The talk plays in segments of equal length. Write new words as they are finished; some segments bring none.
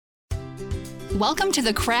Welcome to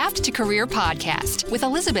the Craft to Career podcast with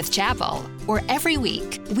Elizabeth Chappell, where every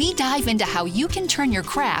week we dive into how you can turn your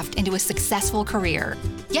craft into a successful career.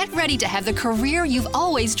 Get ready to have the career you've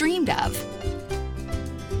always dreamed of.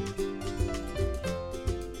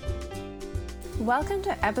 Welcome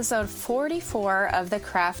to episode 44 of the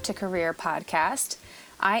Craft to Career podcast.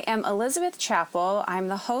 I am Elizabeth Chappell. I'm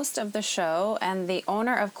the host of the show and the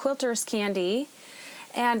owner of Quilters Candy.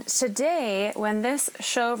 And today, when this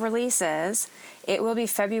show releases, it will be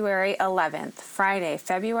February 11th, Friday,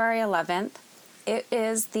 February 11th. It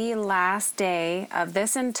is the last day of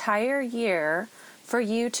this entire year for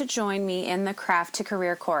you to join me in the Craft to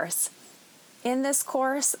Career course. In this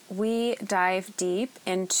course, we dive deep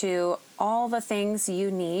into all the things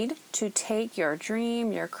you need to take your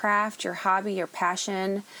dream, your craft, your hobby, your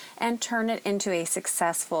passion, and turn it into a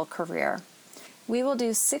successful career. We will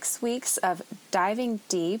do 6 weeks of diving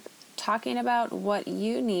deep, talking about what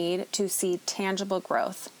you need to see tangible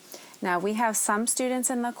growth. Now, we have some students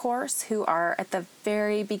in the course who are at the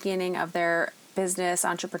very beginning of their business,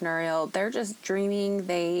 entrepreneurial. They're just dreaming.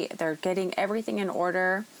 They're getting everything in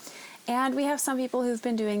order. And we have some people who've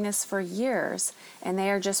been doing this for years, and they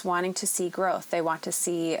are just wanting to see growth. They want to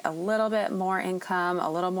see a little bit more income,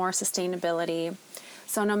 a little more sustainability.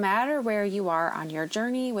 So no matter where you are on your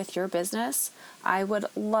journey with your business, I would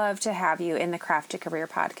love to have you in the Craft to Career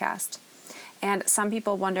podcast. And some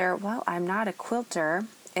people wonder, well, I'm not a quilter.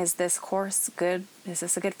 Is this course good? Is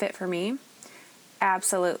this a good fit for me?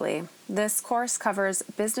 Absolutely. This course covers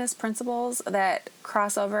business principles that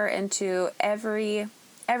cross over into every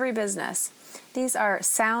business. These are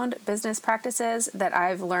sound business practices that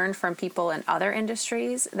I've learned from people in other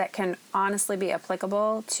industries that can honestly be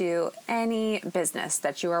applicable to any business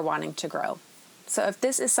that you are wanting to grow. So if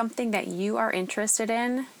this is something that you are interested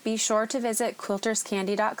in, be sure to visit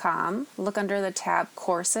quilterscandy.com, look under the tab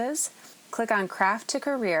Courses, click on Craft to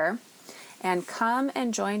Career, and come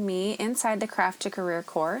and join me inside the Craft to Career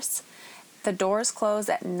course. The doors close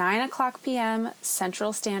at 9 o'clock p.m.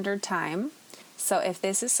 Central Standard Time. So if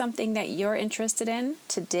this is something that you're interested in,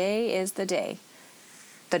 today is the day.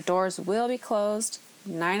 The doors will be closed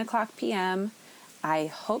 9 o'clock p.m. I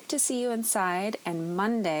hope to see you inside, and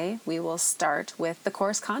Monday we will start with the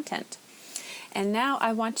course content. And now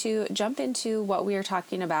I want to jump into what we are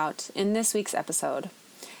talking about in this week's episode.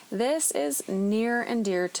 This is near and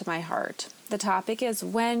dear to my heart. The topic is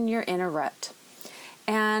when you're in a rut.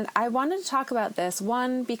 And I wanted to talk about this,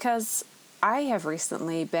 one, because I have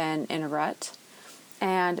recently been in a rut.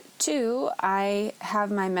 And two, I have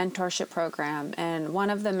my mentorship program, and one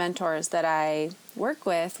of the mentors that I work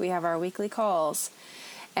with, we have our weekly calls,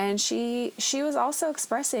 and she was also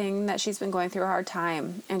expressing that she's been going through a hard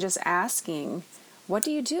time and just asking, what do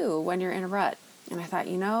you do when you're in a rut? And I thought,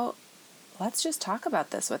 let's just talk about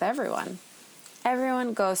this with everyone.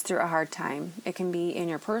 Everyone goes through a hard time. It can be in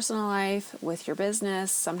your personal life, with your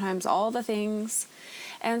business, sometimes all the things.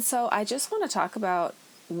 And so I just want to talk about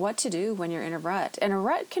what to do when you're in a rut. And a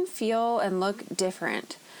rut can feel and look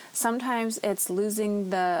different. Sometimes it's losing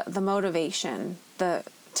the motivation,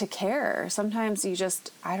 to care. Sometimes you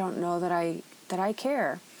just, I don't know that I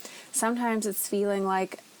care. Sometimes it's feeling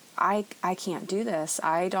like I can't do this.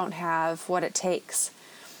 I don't have what it takes.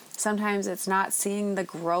 Sometimes it's not seeing the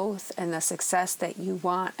growth and the success that you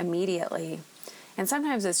want immediately. And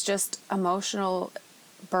sometimes it's just emotional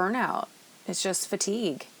burnout. It's just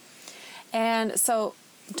fatigue. And so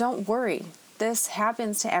don't worry. This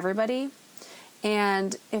happens to everybody.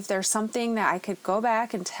 And if there's something that I could go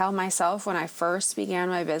back and tell myself when I first began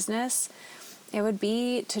my business, it would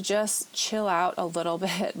be to just chill out a little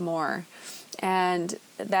bit more. And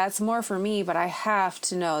that's more for me, but I have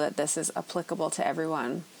to know that this is applicable to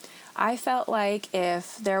everyone. I felt like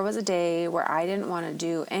if there was a day where I didn't want to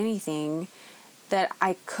do anything, that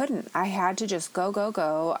I couldn't. I had to just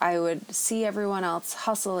go. I would see everyone else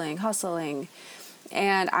hustling.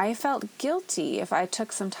 And I felt guilty if I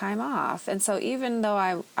took some time off. And so even though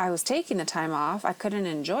I was taking the time off, I couldn't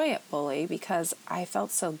enjoy it fully because I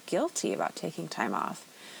felt so guilty about taking time off.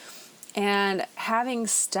 And having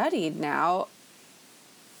studied now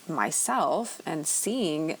myself and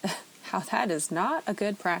seeing how that is not a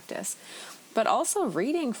good practice, but also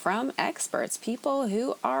reading from experts, people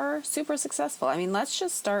who are super successful. I mean, let's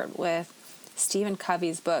just start with Stephen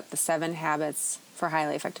Covey's book, The 7 Habits for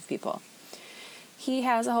Highly Effective People. He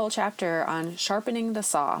has a whole chapter on sharpening the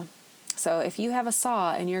saw. So if you have a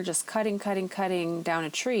saw and you're just cutting down a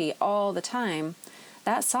tree all the time,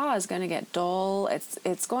 that saw is going to get dull.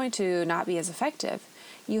 It's going to not be as effective.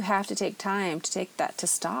 You have to take time to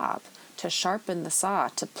stop, to sharpen the saw,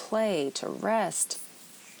 to play, to rest.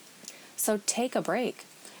 So take a break.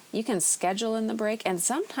 You can schedule in the break, and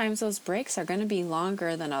sometimes those breaks are going to be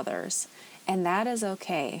longer than others, and that is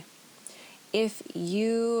okay. If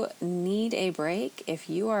you need a break, if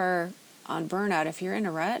you are on burnout, if you're in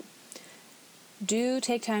a rut, do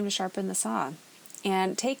take time to sharpen the saw.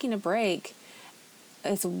 And taking a break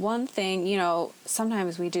is one thing,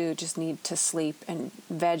 sometimes we do just need to sleep and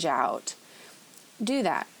veg out. Do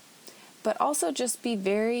that. But also just be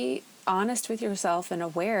very honest with yourself and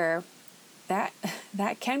aware that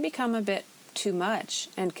that can become a bit too much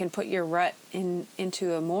and can put your rut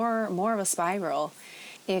into a more of a spiral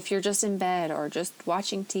if you're just in bed or just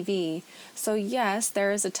watching TV. So yes,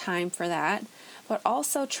 there is a time for that, but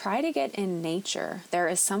also try to get in nature. There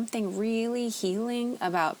is something really healing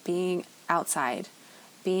about being outside,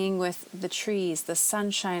 being with the trees, the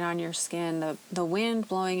sunshine on your skin, the wind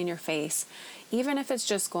blowing in your face. Even if it's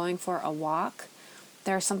just going for a walk,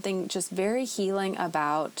 there's something just very healing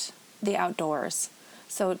about the outdoors.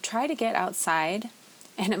 So try to get outside,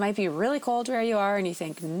 and it might be really cold where you are and you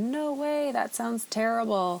think, no way, that sounds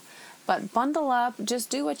terrible. But bundle up, just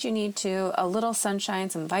do what you need to, a little sunshine,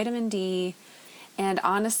 some vitamin D. And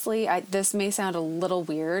honestly, this may sound a little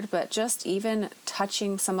weird, but just even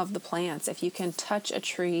touching some of the plants, if you can touch a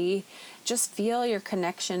tree, just feel your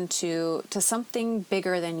connection to something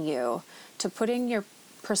bigger than you, to putting your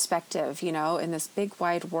perspective, in this big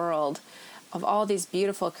wide world of all these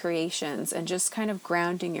beautiful creations, and just kind of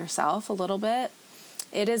grounding yourself a little bit.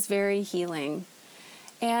 It is very healing.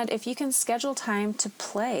 And if you can schedule time to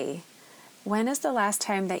play, when is the last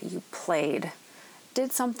time that you played?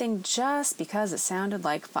 Did something just because it sounded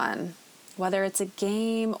like fun? Whether it's a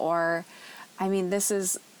game or, this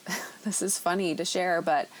is funny to share,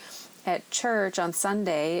 but at church on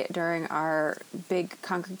Sunday during our big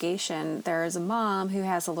congregation, there is a mom who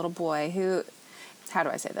has a little boy who, how do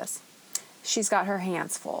I say this? She's got her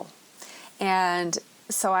hands full. And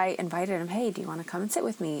so I invited him, hey, do you want to come and sit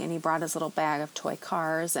with me? And he brought his little bag of toy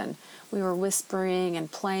cars, and we were whispering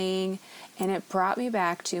and playing. And it brought me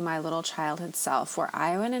back to my little childhood self, where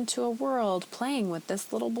I went into a world playing with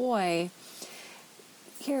this little boy.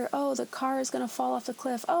 Here, oh, the car is going to fall off the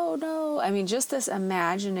cliff. Oh, no. Just this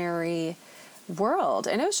imaginary world.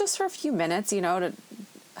 And it was just for a few minutes, to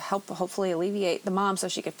help hopefully alleviate the mom so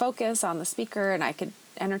she could focus on the speaker and I could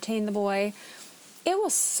entertain the boy. It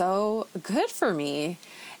was so good for me.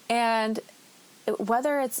 And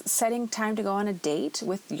whether it's setting time to go on a date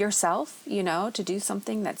with yourself, to do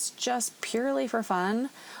something that's just purely for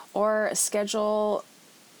fun, or schedule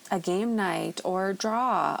a game night, or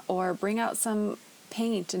draw, or bring out some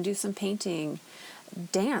paint and do some painting,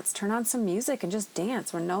 dance, turn on some music and just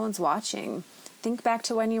dance when no one's watching. Think back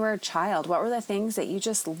to when you were a child. What were the things that you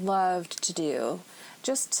just loved to do?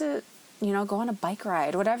 Just to, go on a bike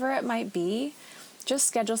ride, whatever it might be. Just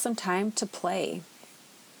schedule some time to play.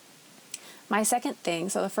 My second thing,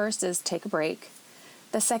 so the first is take a break.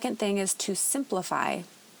 The second thing is to simplify.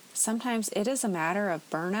 Sometimes it is a matter of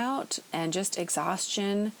burnout and just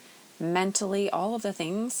exhaustion, mentally, all of the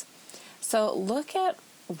things. So look at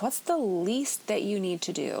what's the least that you need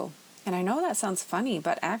to do. And I know that sounds funny,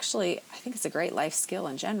 but actually I think it's a great life skill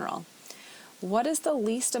in general. What is the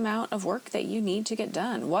least amount of work that you need to get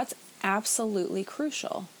done? What's absolutely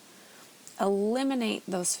crucial? Eliminate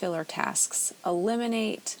those filler tasks.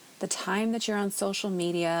 Eliminate the time that you're on social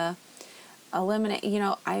media. Eliminate,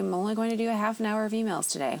 I'm only going to do a half an hour of emails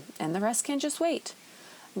today, and the rest can just wait.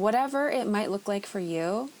 Whatever it might look like for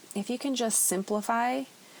you, if you can just simplify,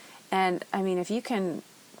 and if you can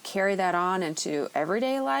carry that on into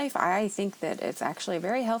everyday life, I think that it's actually a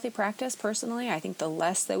very healthy practice personally. I think the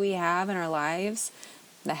less that we have in our lives,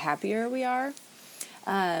 the happier we are.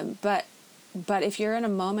 But if you're in a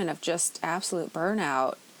moment of just absolute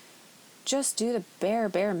burnout, just do the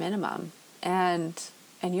bare minimum, and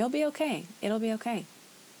you'll be okay. It'll be okay.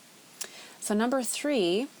 So number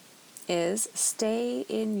 3 is stay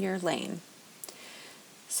in your lane.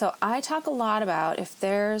 So I talk a lot about if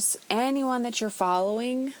there's anyone that you're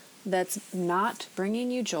following that's not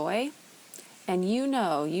bringing you joy, and you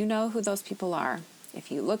know who those people are.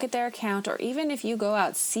 If you look at their account, or even if you go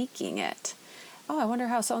out seeking it, oh, I wonder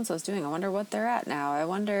how so-and-so's doing. I wonder what they're at now. I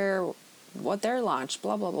wonder what their launch,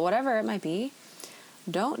 blah, blah, blah, whatever it might be.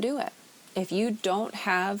 Don't do it. If you don't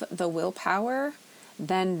have the willpower,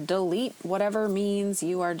 then delete whatever means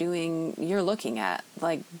you're looking at.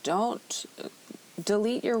 Like, don't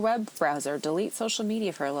delete your web browser, delete social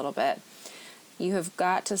media for a little bit. You have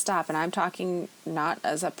got to stop. And I'm talking not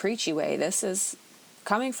as a preachy way. This is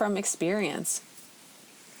coming from experience.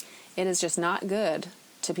 It is just not good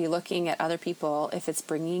to be looking at other people if it's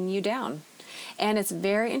bringing you down. And it's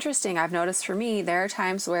very interesting. I've noticed for me, there are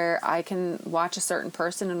times where I can watch a certain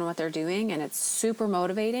person and what they're doing, and it's super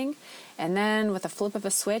motivating. And then with a flip of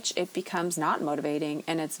a switch, it becomes not motivating,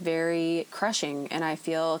 and it's very crushing, and I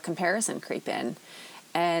feel comparison creep in.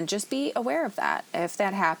 And just be aware of that. If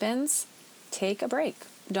that happens, take a break.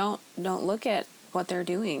 Don't look at what they're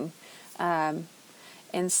doing.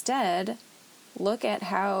 Instead, look at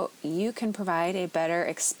how you can provide a better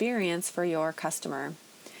experience for your customer.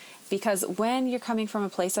 Because when you're coming from a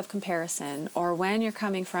place of comparison, or when you're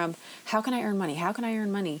coming from, how can I earn money? How can I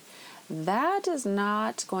earn money? That is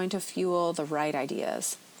not going to fuel the right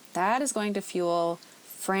ideas. That is going to fuel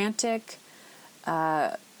frantic,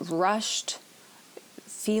 rushed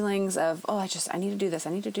feelings of, oh, I need to do this.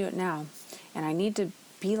 I need to do it now. And I need to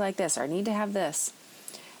be like this, or I need to have this.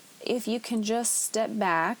 If you can just step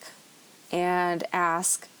back and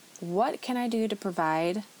ask, what can I do to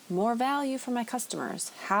provide more value for my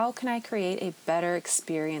customers? How can I create a better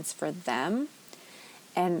experience for them?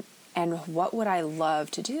 And what would I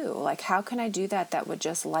love to do? Like, how can I do that would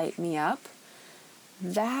just light me up?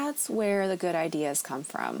 That's where the good ideas come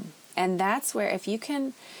from. And that's where, if you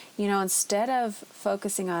can, instead of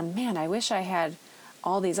focusing on, man, I wish I had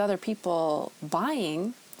all these other people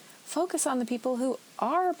buying, focus on the people who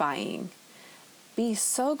are buying. Be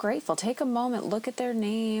so grateful. Take a moment, look at their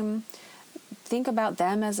name, think about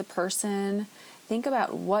them as a person, think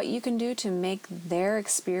about what you can do to make their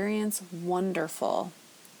experience wonderful.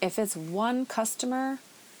 If it's one customer,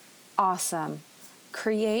 awesome.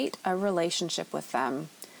 Create a relationship with them.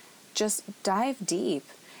 Just dive deep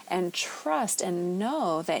and trust and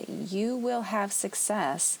know that you will have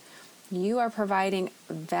success. You are providing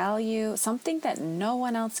value, something that no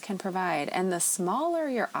one else can provide. And the smaller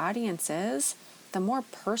your audience is, the more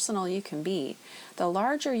personal you can be. The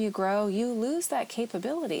larger you grow, you lose that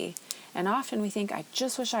capability. And often we think, I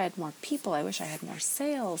just wish I had more people. I wish I had more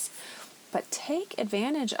sales. But take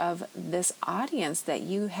advantage of this audience that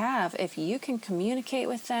you have. If you can communicate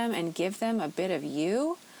with them and give them a bit of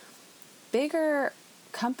you, bigger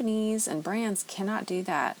companies and brands cannot do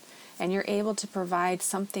that. And you're able to provide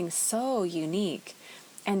something so unique,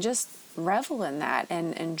 and just revel in that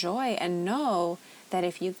and enjoy and know that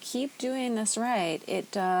if you keep doing this right, it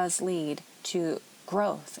does lead to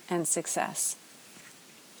growth and success.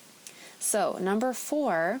 So, number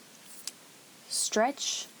 4,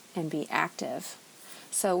 stretch and be active.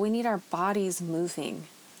 So we need our bodies moving.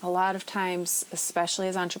 A lot of times, especially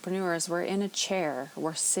as entrepreneurs, we're in a chair,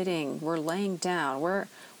 we're sitting, we're laying down, we're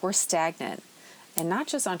stagnant. And not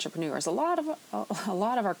just entrepreneurs. A lot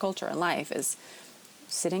of our culture in life is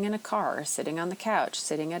sitting in a car, sitting on the couch,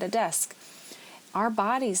 sitting at a desk. Our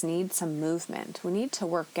bodies need some movement. We need to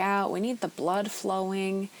work out. We need the blood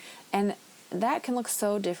flowing. And that can look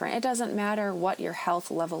so different. It doesn't matter what your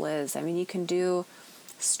health level is. I mean, you can do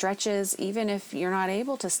stretches even if you're not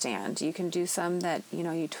able to stand. You can do some that,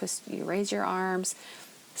 you twist, you raise your arms,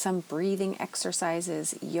 some breathing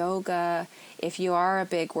exercises, yoga. If you are a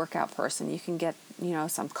big workout person, you can get,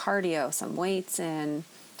 some cardio, some weights in,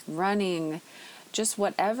 running, just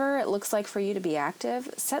whatever it looks like for you to be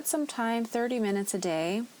active. Set some time, 30 minutes a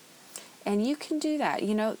day, and you can do that.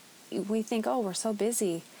 We think, oh, we're so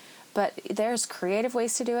busy, but there's creative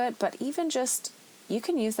ways to do it. But even just, you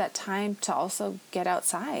can use that time to also get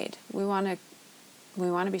outside. We want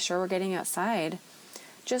to be sure we're getting outside.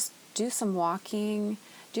 Just do some walking.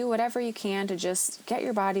 Do whatever you can to just get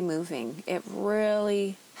your body moving. It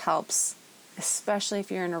really helps, especially if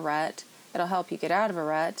you're in a rut. It'll help you get out of a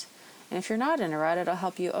rut. And if you're not in a rut, it'll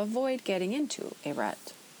help you avoid getting into a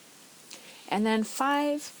rut. And then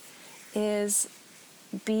 5 is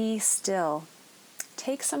be still.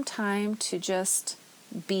 Take some time to just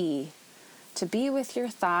be. To be with your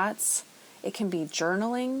thoughts. It can be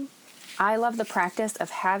journaling. I love the practice of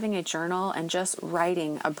having a journal and just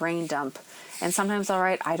writing a brain dump. And sometimes I'll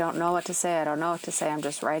write, I don't know what to say. I'm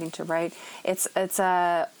just writing to write. It's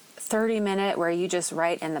a 30-minute where you just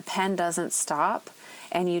write and the pen doesn't stop.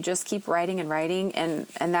 And you just keep writing and writing. And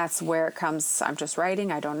that's where it comes. I'm just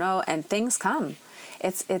writing. I don't know. And things come.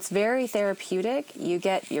 It's very therapeutic. You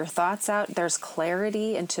get your thoughts out. There's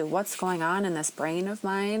clarity into what's going on in this brain of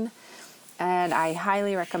mine. And I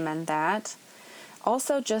highly recommend that.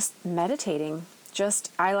 Also, just meditating.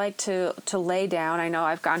 I like to lay down. I know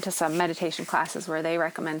I've gone to some meditation classes where they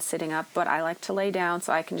recommend sitting up, but I like to lay down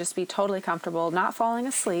so I can just be totally comfortable, not falling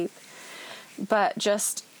asleep, but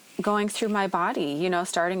just going through my body,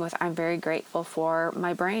 starting with, I'm very grateful for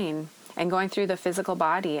my brain, and going through the physical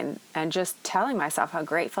body and just telling myself how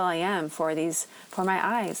grateful I am for my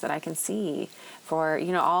eyes that I can see, for,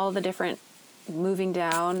 all the different moving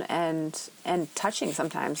down and touching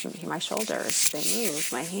sometimes my shoulders. They move,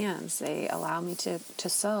 my hands. They allow me to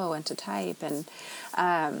sew and to type, and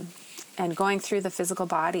going through the physical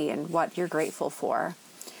body and what you're grateful for.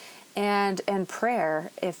 And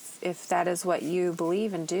prayer, if that is what you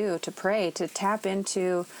believe and do, to pray, to tap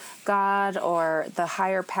into God or the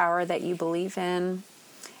higher power that you believe in.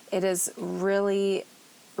 It is really,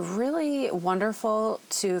 really wonderful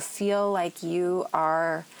to feel like you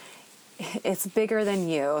are, it's bigger than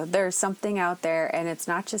you. There's something out there, and it's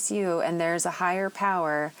not just you, and there's a higher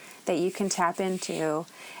power that you can tap into,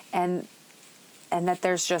 and that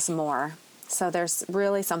there's just more. So there's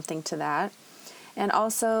really something to that. And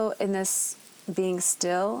also in this being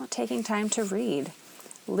still, taking time to read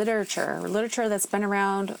literature that's been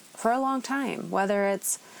around for a long time, whether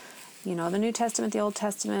it's, the New Testament, the Old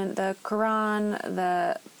Testament, the Quran,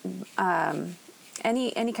 the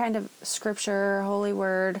any kind of scripture, holy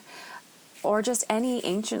word, or just any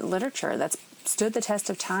ancient literature that's stood the test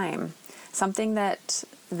of time, something that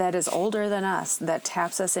is older than us, that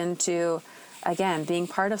taps us into, again, being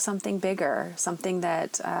part of something bigger, something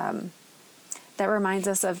that reminds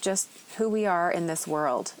us of just who we are in this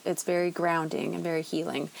world. It's very grounding and very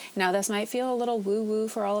healing. Now, this might feel a little woo-woo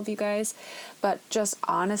for all of you guys, but just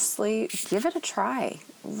honestly, give it a try.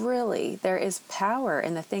 Really, there is power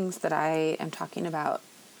in the things that I am talking about.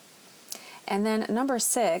 And then number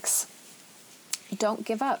 6, don't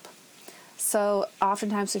give up. So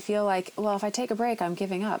oftentimes we feel like, well, if I take a break, I'm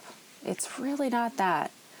giving up. It's really not that.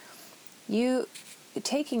 You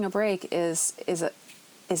taking a break is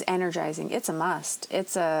energizing. It's a must.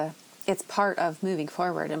 It's part of moving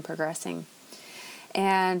forward and progressing.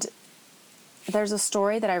 And there's a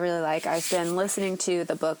story that I really like. I've been listening to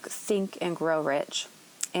the book Think and Grow Rich,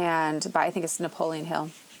 and I think it's Napoleon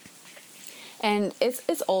Hill. And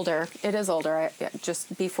it's older. It is older.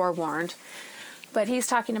 Just be forewarned. But he's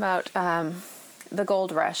talking about the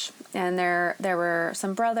gold rush, and there were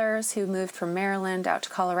some brothers who moved from Maryland out to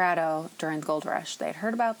Colorado during the gold rush. They'd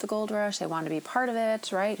heard about the gold rush. They wanted to be part of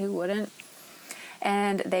it, right? Who wouldn't?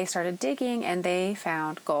 And they started digging, and they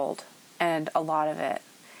found gold, and a lot of it.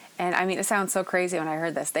 And I mean, it sounds so crazy when I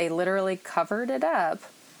heard this. They literally covered it up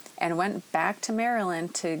and went back to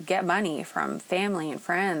Maryland to get money from family and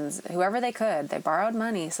friends, whoever they could. They borrowed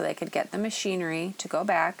money so they could get the machinery to go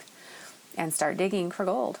back and start digging for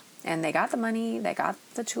gold. And they got the money, they got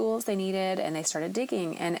the tools they needed, and they started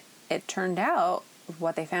digging. And it turned out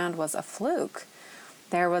what they found was a fluke.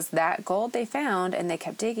 There was that gold they found, and they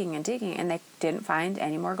kept digging and digging, and they didn't find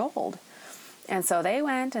any more gold. And so they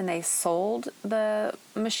went and they sold the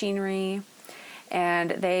machinery,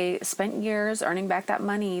 and they spent years earning back that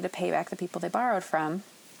money to pay back the people they borrowed from.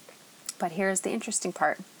 But here's the interesting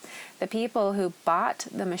part. The people who bought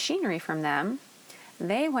the machinery from them,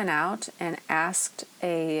 they went out and asked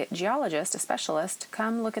a geologist, a specialist, to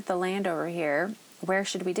come look at the land over here. Where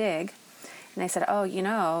should we dig? And they said,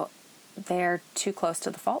 they're too close to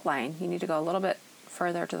the fault line. You need to go a little bit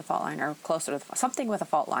further to the fault line, or closer to something with a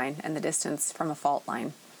fault line and the distance from a fault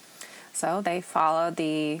line. So they followed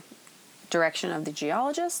the direction of the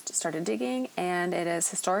geologist, started digging, and it is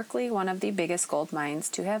historically one of the biggest gold mines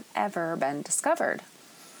to have ever been discovered.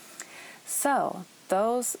 So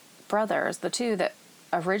those brothers, the two that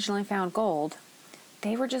originally found gold,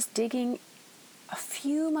 they were just digging a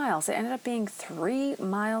few miles. It ended up being 3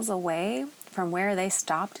 miles away from where they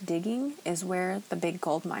stopped digging is where the big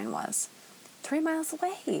gold mine was. 3 miles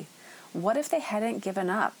away. What if they hadn't given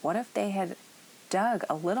up? What if they had dug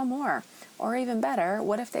a little more? Or even better,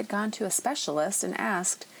 what if they'd gone to a specialist and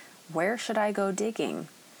asked, where should I go digging?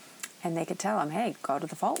 And they could tell them, hey, go to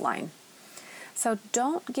the fault line. So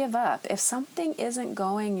don't give up. If something isn't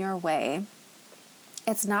going your way,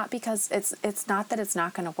 it's not because it's not that it's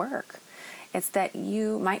not going to work. It's that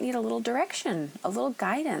you might need a little direction, a little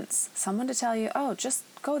guidance, someone to tell you, oh, just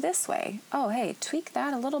go this way. Oh, hey, tweak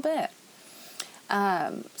that a little bit.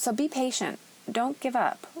 So be patient. Don't give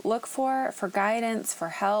up. Look for guidance, for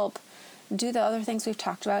help. Do the other things we've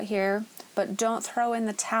talked about here, but don't throw in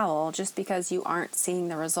the towel just because you aren't seeing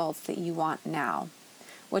the results that you want now.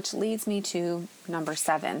 Which leads me to number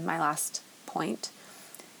 7, my last point.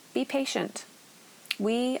 Be patient.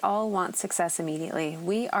 We all want success immediately.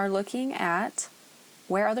 We are looking at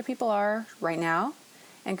where other people are right now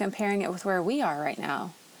and comparing it with where we are right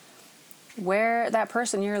now. Where that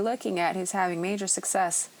person you're looking at who's having major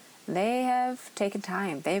success, they have taken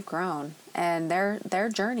time, they've grown, and their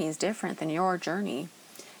journey is different than your journey.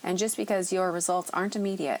 And just because your results aren't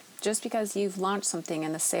immediate, just because you've launched something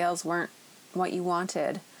and the sales weren't what you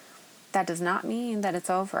wanted, that does not mean that it's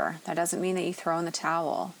over. That doesn't mean that you throw in the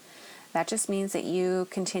towel. That just means that you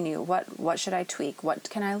continue. What should I tweak? What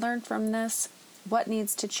can I learn from this? What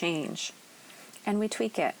needs to change? And we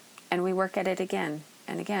tweak it, and we work at it again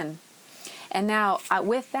and again. And now,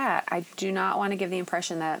 with that, I do not want to give the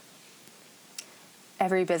impression that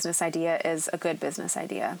every business idea is a good business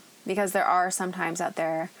idea, because there are some times out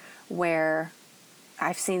there where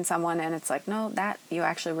I've seen someone and it's like, no, that you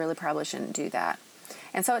actually really probably shouldn't do that.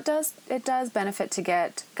 And so it does benefit to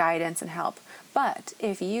get guidance and help. But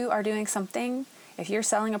if you are doing something, if you're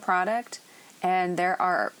selling a product and there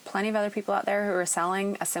are plenty of other people out there who are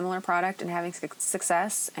selling a similar product and having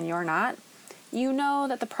success and you're not, you know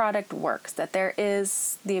that the product works, that there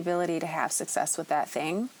is the ability to have success with that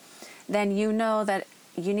thing, then you know that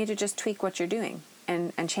you need to just tweak what you're doing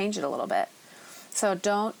and change it a little bit. So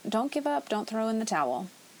don't give up, don't throw in the towel.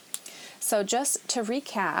 So just to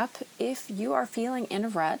recap, if you are feeling in a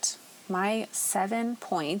rut, my 7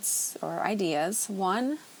 points or ideas: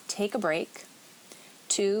 1, take a break.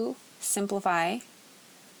 2, simplify.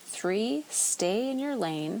 3, stay in your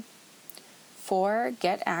lane. 4,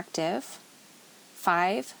 get active.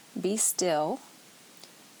 5, be still.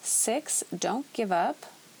 6, don't give up.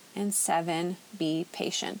 And 7, be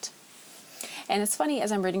patient. And it's funny,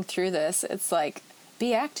 as I'm reading through this, it's like,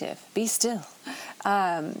 be active, be still.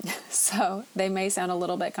 So they may sound a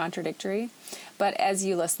little bit contradictory, but as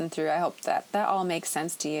you listen through, I hope that all makes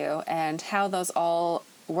sense to you, and how those all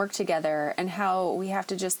work together, and how we have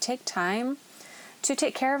to just take time to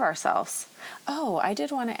take care of ourselves. Oh, I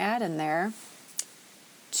did want to add in there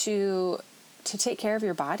to take care of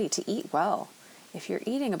your body, to eat well. If you're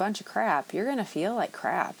eating a bunch of crap, you're going to feel like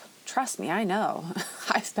crap. Trust me, I know.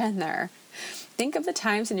 I've been there. Think of the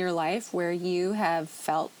times in your life where you have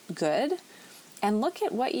felt good, and look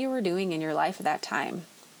at what you were doing in your life at that time.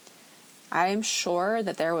 I'm sure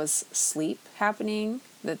that there was sleep happening,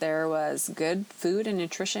 that there was good food and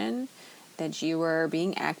nutrition, that you were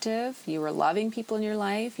being active, you were loving people in your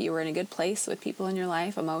life, you were in a good place with people in your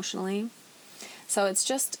life emotionally. So it's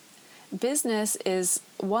just, business is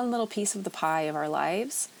one little piece of the pie of our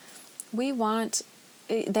lives.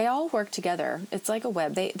 They all work together. It's like a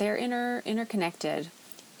web. They're interconnected.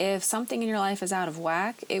 If something in your life is out of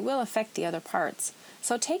whack, it will affect the other parts.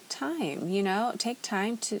 So take time, take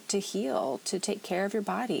time to heal, to take care of your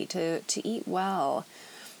body, to eat well,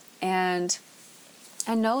 and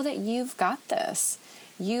know that you've got this.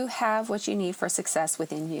 You have what you need for success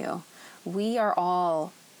within you. We are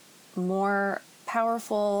all more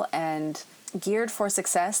powerful and geared for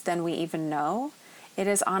success than we even know. It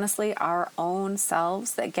is honestly our own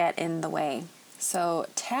selves that get in the way. So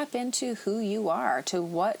tap into who you are, to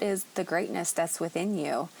what is the greatness that's within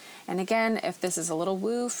you. And again, if this is a little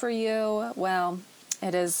woo for you, well,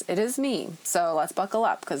 it is me. So let's buckle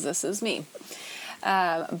up, because this is me.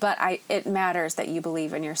 But it matters that you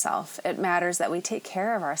believe in yourself. It matters that we take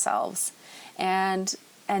care of ourselves. And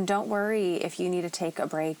don't worry if you need to take a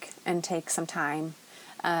break and take some time.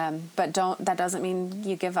 But that doesn't mean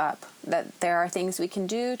you give up. That there are things we can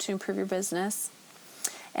do to improve your business.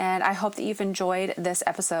 And I hope that you've enjoyed this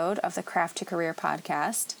episode of the Craft to Career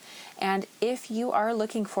podcast. And if you are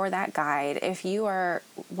looking for that guide, if you are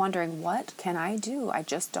wondering, what can I do? I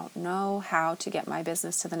just don't know how to get my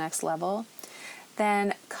business to the next level.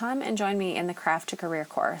 Then come and join me in the Craft to Career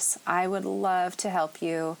course. I would love to help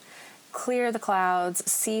you clear the clouds,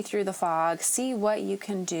 see through the fog, see what you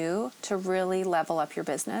can do to really level up your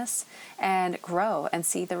business and grow and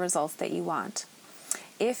see the results that you want.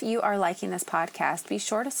 If you are liking this podcast, be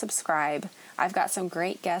sure to subscribe. I've got some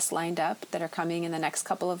great guests lined up that are coming in the next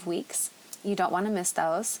couple of weeks. You don't want to miss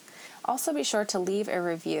those. Also, be sure to leave a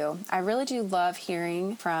review. I really do love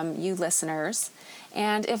hearing from you listeners.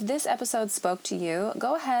 And if this episode spoke to you,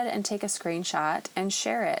 go ahead and take a screenshot and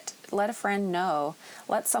share it. Let a friend know.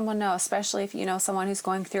 Let someone know, especially if you know someone who's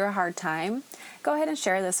going through a hard time. Go ahead and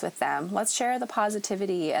share this with them. Let's share the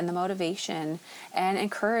positivity and the motivation and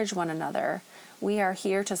encourage one another. We are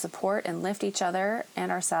here to support and lift each other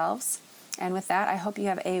and ourselves. And with that, I hope you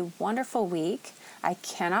have a wonderful week. I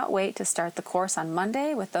cannot wait to start the course on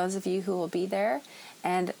Monday with those of you who will be there.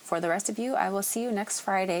 And for the rest of you, I will see you next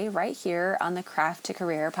Friday right here on the Craft to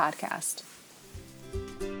Career podcast.